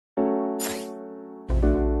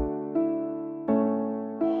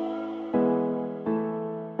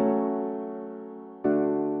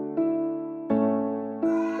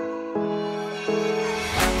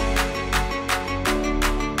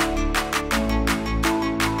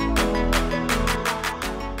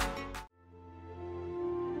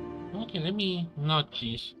let me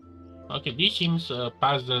notice. Okay, this seems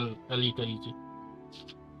puzzle a little easy.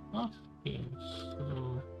 Okay,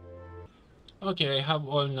 so okay, I have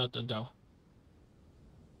all noted down.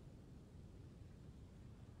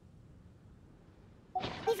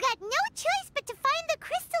 We've got no choice but to find the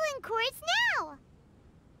crystalline cores now.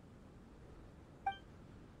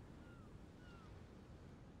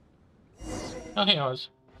 Okay, Oz.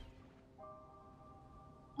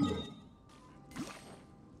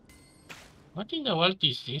 What in the world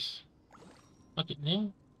is this? Okay,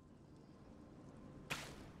 then.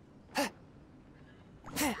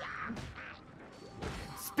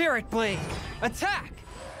 Spirit Blade! Attack!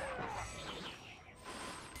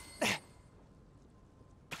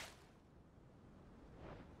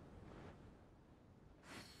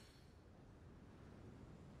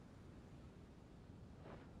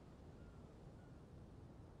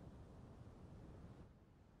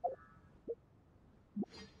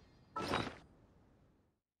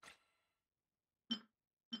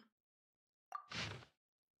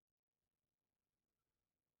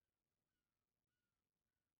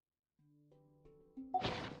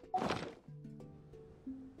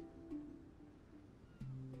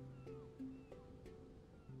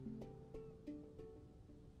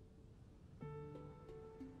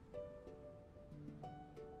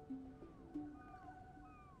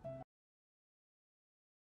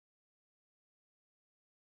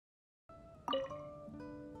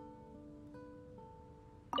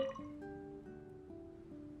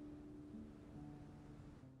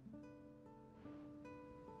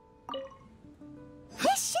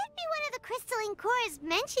 This should be one of the crystalline cores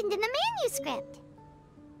mentioned in the manuscript.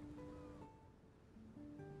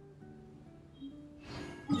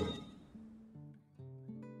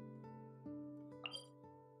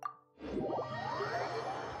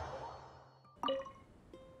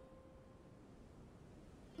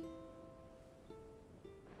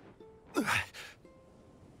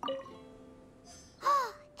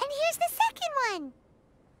 And here's the second one.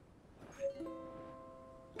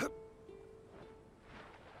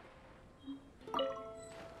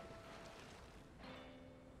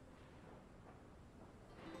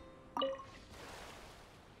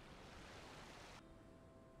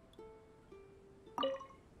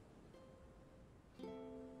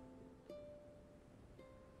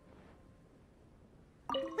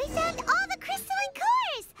 We found all the crystalline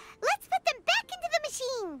cores! Let's put them back into the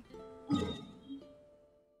machine!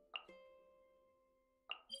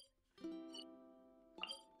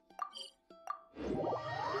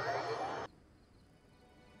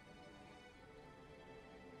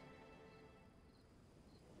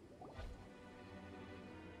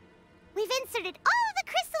 We've inserted all of the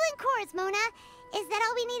crystalline cores, Mona. Is that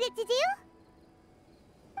all we needed to do?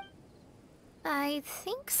 I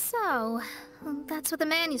think so. That's what the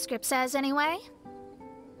manuscript says, anyway.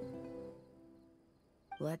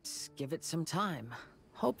 Let's give it some time.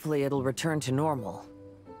 Hopefully it'll return to normal.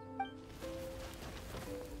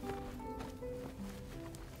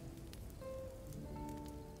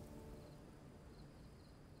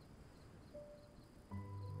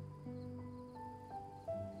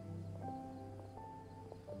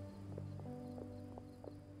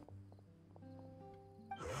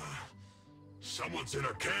 Someone's in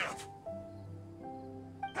our camp.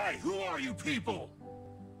 Hey, who are you people?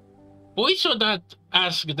 We should not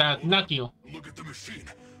ask that, not you. Look at the machine.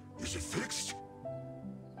 Is it fixed?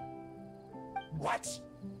 What?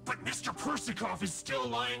 But Mr. Persikov is still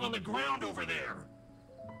lying on the ground over there.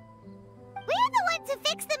 We're the ones who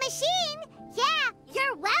fixed the machine! Yeah,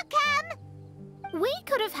 you're welcome! We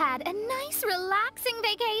could have had a nice, relaxing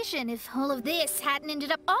vacation if all of this hadn't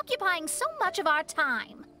ended up occupying so much of our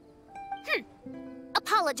time.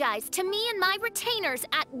 Apologize to me and my retainers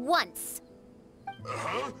at once.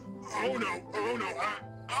 Uh-huh? Oh no,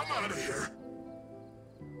 I'm out of here.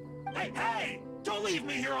 Hey, don't leave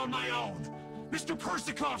me here on my own. Mr.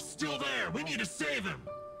 Persikov's still there. We need to save him.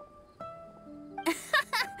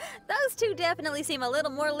 Those two definitely seem a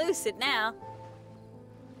little more lucid now.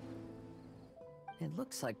 It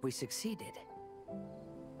looks like we succeeded.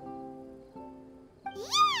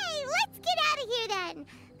 Yay! Let's get out of here then!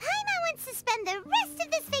 Paimon wants to spend the rest of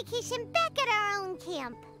this vacation back at our own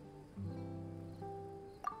camp.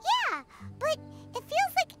 Yeah, but it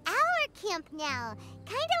feels like our camp now.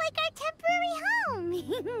 Kinda like our temporary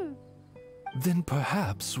home. Then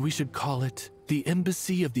perhaps we should call it the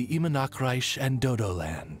Embassy of the Imanakreich and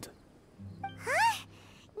Dodoland. Huh?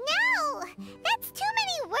 No! That's too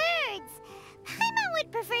many words! Paimon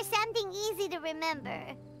would prefer something easy to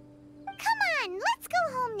remember. Come on, let's go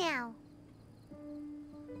home now.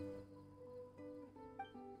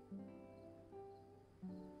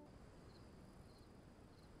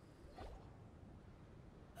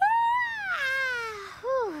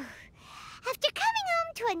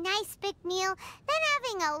 meal, then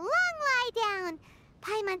having a long lie down.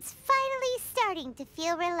 Paimon's finally starting to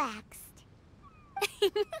feel relaxed.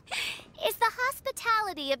 Is the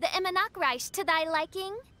hospitality of the Imanakreich to thy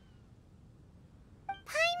liking?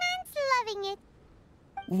 Paimon's loving it.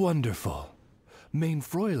 Wonderful. Main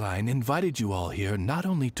Fräulein invited you all here not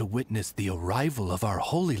only to witness the arrival of our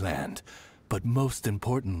Holy Land, but most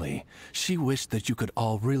importantly, she wished that you could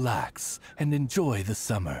all relax and enjoy the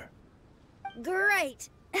summer. Great.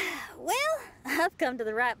 Well, I've come to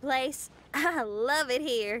the right place. I love it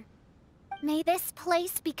here. May this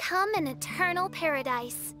place become an eternal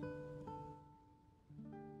paradise.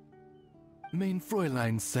 Main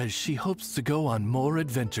Fräulein says she hopes to go on more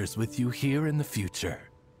adventures with you here in the future.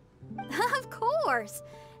 Of course.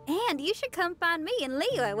 And you should come find me and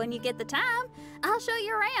Leo when you get the time. I'll show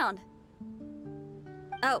you around.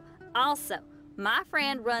 Oh, also, my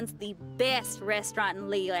friend runs the best restaurant in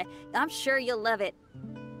Liyue. I'm sure you'll love it.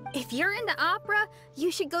 If you're into opera,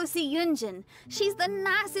 you should go see Yunjin. She's the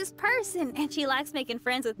nicest person, and she likes making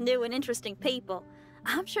friends with new and interesting people.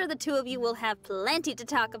 I'm sure the two of you will have plenty to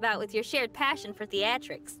talk about with your shared passion for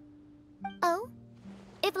theatrics. Oh?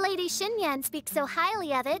 If Lady Xinyan speaks so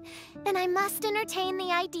highly of it, then I must entertain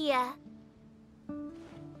the idea.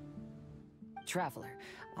 Traveler,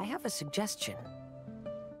 I have a suggestion.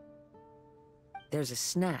 There's a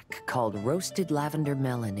snack called roasted lavender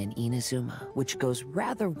melon in Inazuma, which goes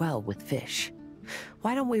rather well with fish.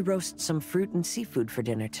 Why don't we roast some fruit and seafood for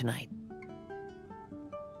dinner tonight?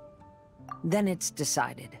 Then it's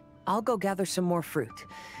decided. I'll go gather some more fruit.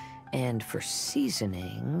 And for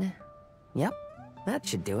seasoning... Yep, that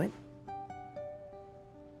should do it.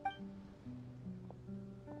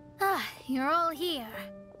 Ah, you're all here.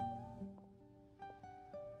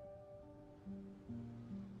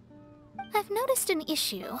 I've noticed an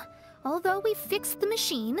issue. Although we've fixed the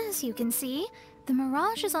machine, as you can see, the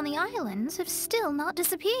mirages on the islands have still not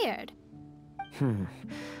disappeared.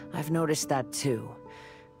 I've noticed that too.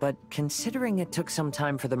 But considering it took some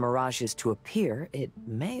time for the mirages to appear, it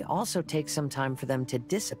may also take some time for them to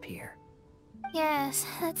disappear. Yes,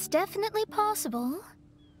 that's definitely possible.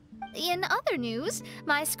 In other news,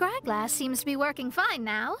 my scryglass seems to be working fine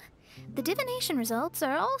now. The divination results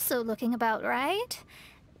are also looking about right.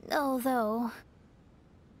 Although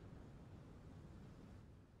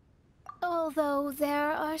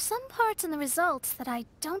there are some parts in the results that I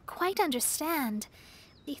don't quite understand.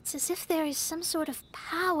 It's as if there is some sort of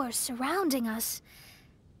power surrounding us,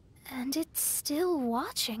 and it's still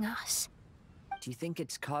watching us. Do you think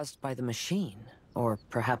it's caused by the machine? Or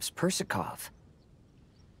perhaps Persikov?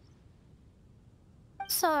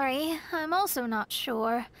 Sorry, I'm also not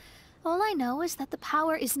sure. All I know is that the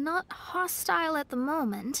power is not hostile at the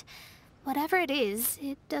moment. Whatever it is,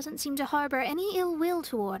 it doesn't seem to harbor any ill will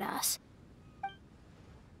toward us.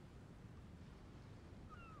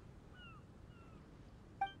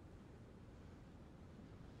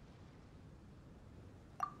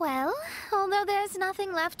 Well, although there's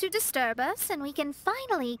nothing left to disturb us and we can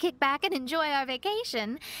finally kick back and enjoy our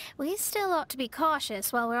vacation, we still ought to be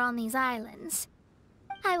cautious while we're on these islands.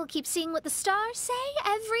 I will keep seeing what the stars say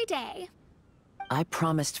every day. I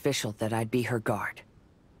promised Fischl that I'd be her guard.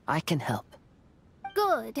 I can help.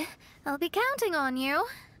 Good. I'll be counting on you.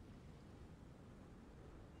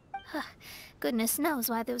 Goodness knows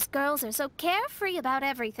why those girls are so carefree about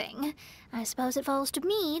everything. I suppose it falls to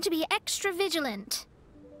me to be extra vigilant.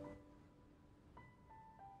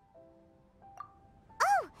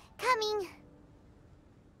 Oh, coming.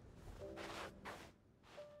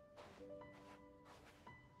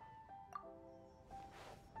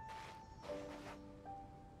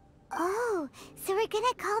 Oh, so we're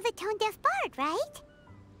gonna call the tone-deaf bard, right?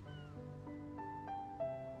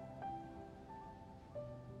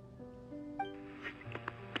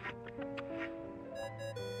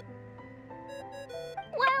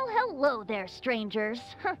 Well, hello there, strangers.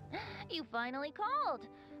 You finally called.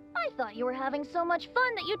 I thought you were having so much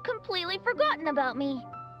fun that you'd completely forgotten about me.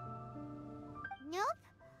 Nope.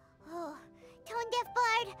 Oh, tone-deaf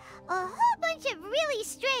bard, a whole bunch of really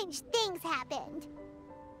strange things happened.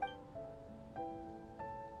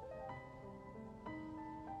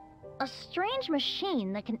 A strange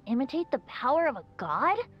machine that can imitate the power of a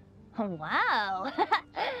god? Wow!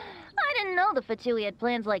 I didn't know the Fatui had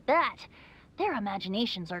plans like that. Their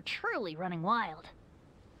imaginations are truly running wild.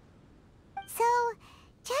 So,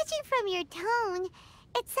 judging from your tone,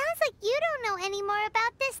 it sounds like you don't know any more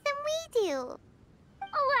about this than we do.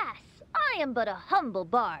 Alas, I am but a humble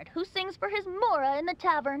bard who sings for his Mora in the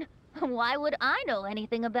tavern. Why would I know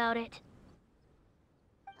anything about it?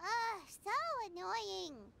 Ugh, so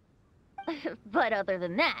annoying. But other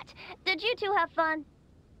than that, did you two have fun?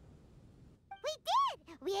 We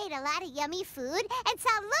did! We ate a lot of yummy food and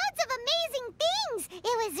saw loads of amazing things!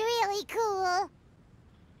 It was really cool!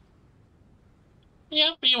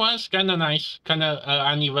 Yeah, it was kind of nice. Kind of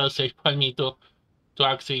anniversary for me to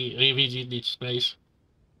actually revisit this place.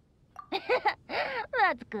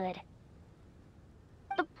 That's good.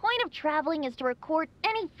 The point of traveling is to record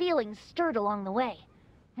any feelings stirred along the way.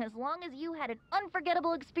 As long as you had an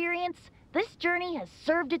unforgettable experience, this journey has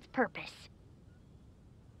served its purpose.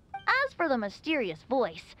 As for the mysterious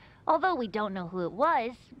voice, although we don't know who it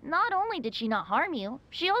was, not only did she not harm you,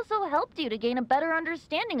 she also helped you to gain a better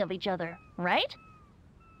understanding of each other, right?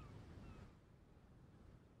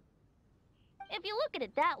 If you look at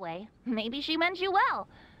it that way, maybe she meant you well.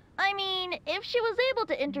 I mean, if she was able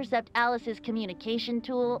to intercept Alice's communication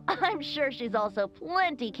tool, I'm sure she's also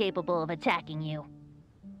plenty capable of attacking you.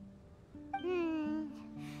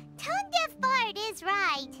 Tone-deaf Bard is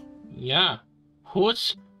right. Yeah.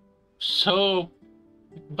 Who's so...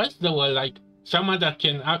 What's the word? Like, someone that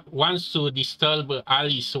can wants to disturb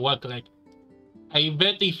Alice's work. Like, I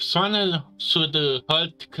bet if someone should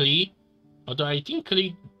hurt Klee, although I think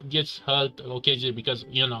Klee gets hurt occasionally because,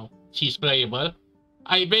 you know, she's playable,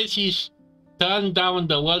 I bet she's turned down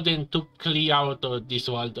the world and took Klee out of this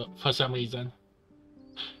world for some reason.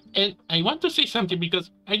 And I want to say something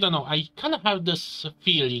because, I don't know, I kind of have this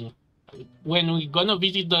feeling when we're gonna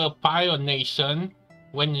visit the Pyro Nation,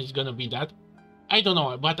 when it's gonna be that, I don't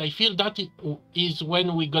know, but I feel that is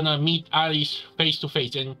when we're gonna meet Alice face to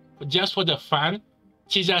face, and just for the fun,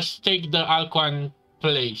 she just take the Archon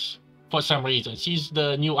place for some reason. She's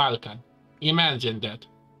the new Archon. Imagine that.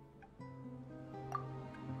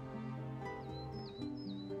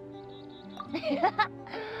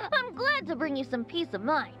 I'm glad to bring you some peace of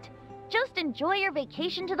mind. Just enjoy your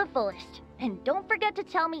vacation to the fullest. And don't forget to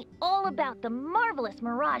tell me all about the marvelous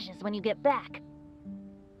mirages when you get back.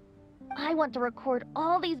 I want to record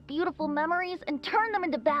all these beautiful memories and turn them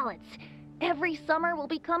into ballads. Every summer will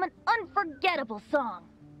become an unforgettable song.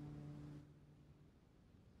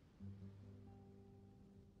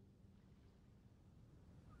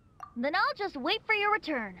 Then I'll just wait for your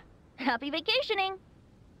return. Happy vacationing!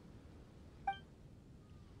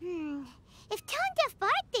 If Tone-deaf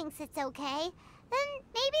Bard thinks it's okay, then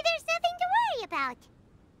maybe there's nothing to worry about.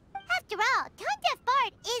 After all, Tone-deaf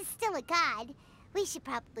Bard is still a god. We should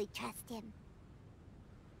probably trust him.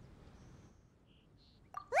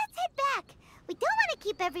 Let's head back. We don't want to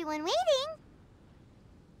keep everyone waiting.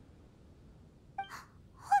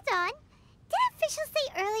 Hold on. Did officials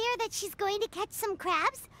say earlier that she's going to catch some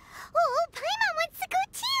crabs? Oh, Paimon wants to go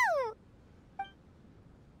too!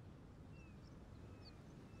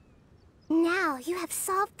 Now you have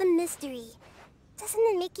solved the mystery. Doesn't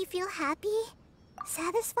it make you feel happy?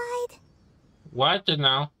 Satisfied? What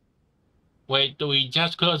now? Wait, we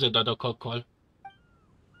just closed the other call.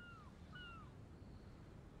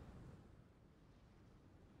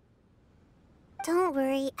 Don't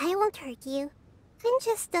worry, I won't hurt you. I'm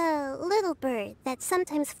just a little bird that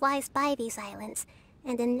sometimes flies by these islands,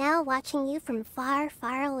 and am now watching you from far,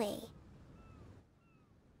 far away.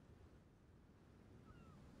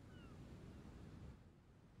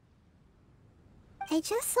 I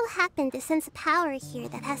just so happened to sense a power here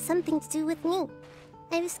that has something to do with me.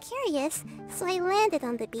 I was curious, so I landed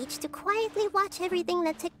on the beach to quietly watch everything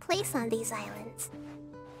that took place on these islands.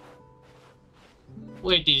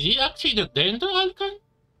 Wait, is he actually the Dendro Archon?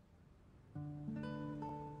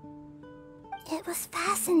 It was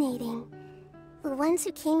fascinating. The ones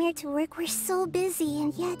who came here to work were so busy,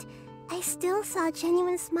 and yet I still saw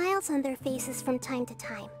genuine smiles on their faces from time to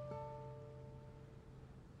time.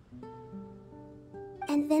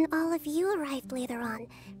 And then all of you arrived later on,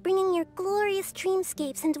 bringing your glorious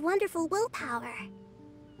dreamscapes and wonderful willpower.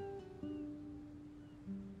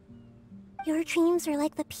 Your dreams are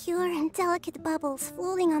like the pure and delicate bubbles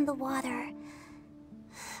floating on the water.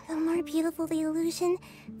 The more beautiful the illusion,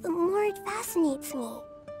 the more it fascinates me.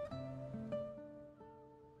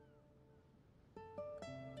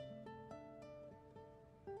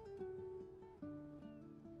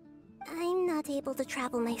 I'm not able to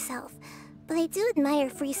travel myself, but I do admire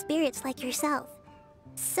free spirits like yourself.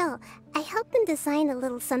 So, I helped them design a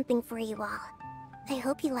little something for you all. I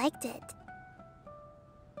hope you liked it.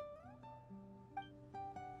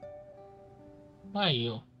 Why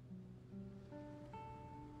you?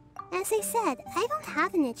 As I said, I don't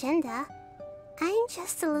have an agenda. I'm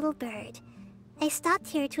just a little bird. I stopped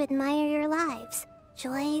here to admire your lives,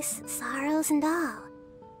 joys, sorrows, and all.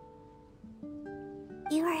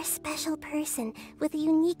 You are a special person with a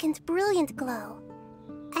unique and brilliant glow.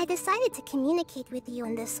 I decided to communicate with you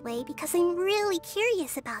in this way because I'm really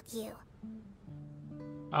curious about you.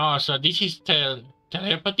 Oh, so this is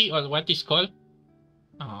telepathy or what is called?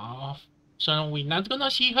 Oh, so we're not gonna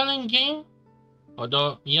see her in game?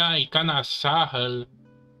 Although, yeah, I kinda saw her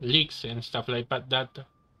leaks and stuff like that.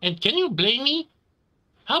 And can you blame me?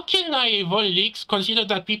 How can I avoid leaks consider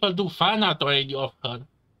that people do fan art already of her?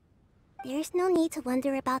 There's no need to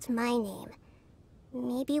wonder about my name.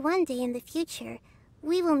 Maybe one day in the future,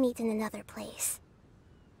 we will meet in another place.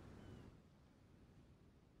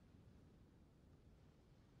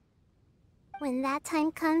 When that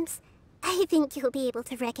time comes, I think you'll be able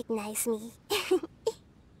to recognize me.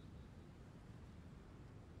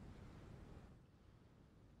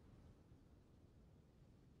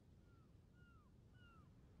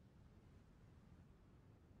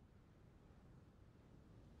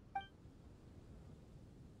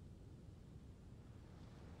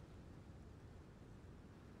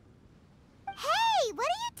 Hey, what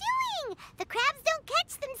are you doing? The crabs don't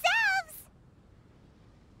catch themselves!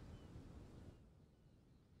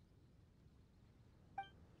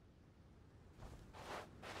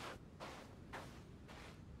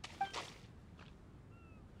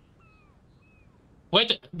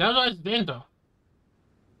 Wait, that was Dendo.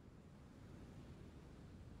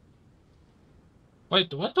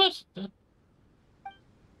 Wait, what was that?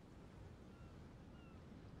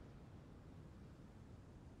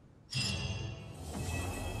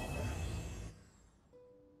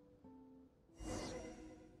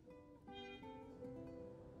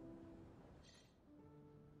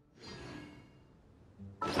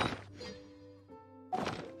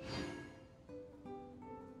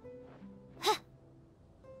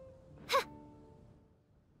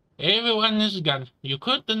 Everyone is gone. You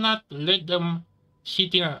could not let them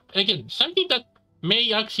sit here again. Something that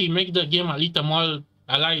may actually make the game a little more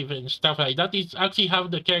alive and stuff like that is actually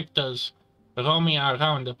have the characters roaming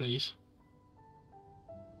around the place.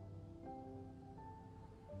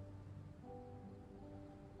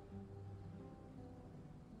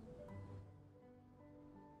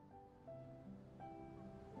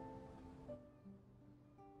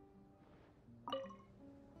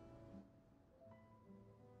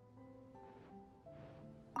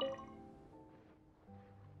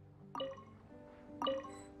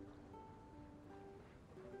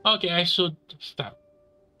 Okay, I should stop.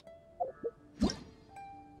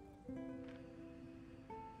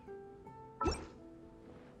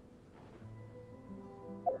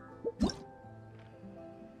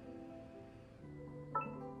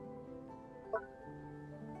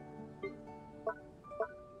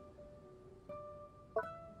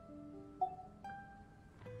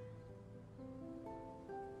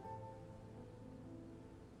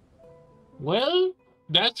 Well,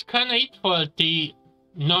 that's kind of it for the...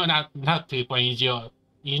 No, not 3.0.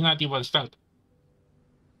 It's not even start.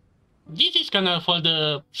 This is kind of for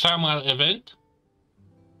the summer event.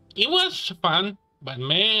 It was fun, but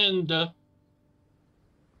man,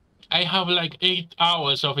 I have like 8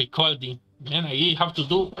 hours of recording. Man, I really have to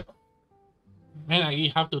do... Man, I really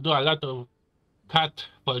have to do a lot of cut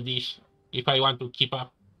for this if I want to keep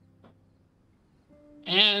up.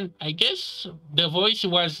 And I guess the voice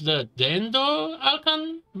was the Dendo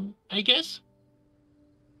Archon, I guess.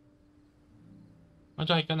 But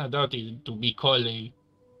I kinda doubt it to be called a...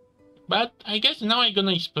 But I guess now I'm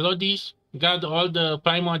gonna explore this, got all the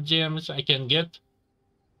primal gems I can get,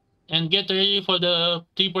 and get ready for the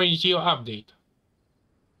 3.0 update.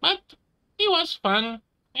 But it was fun,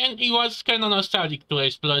 and it was kinda nostalgic to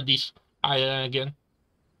explore this island again.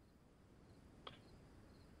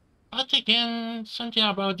 But again, something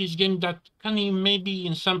about this game that can maybe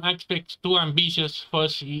in some aspects too ambitious for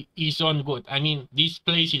its own good. I mean, this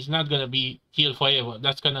place is not gonna be here forever.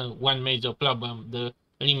 That's kind of one major problem, the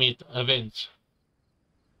limit events.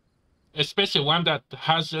 Especially one that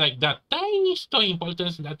has like that tiny story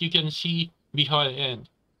importance that you can see before the end.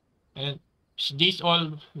 And this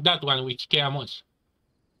all, that one which cares most.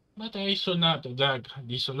 But I should not drag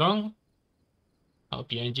this along.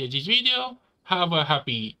 Hope you enjoyed this video. Have a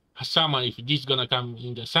happy summer if this gonna come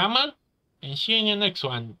in the summer. And see you in the next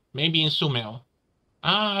one. Maybe in Sumer.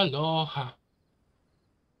 Aloha.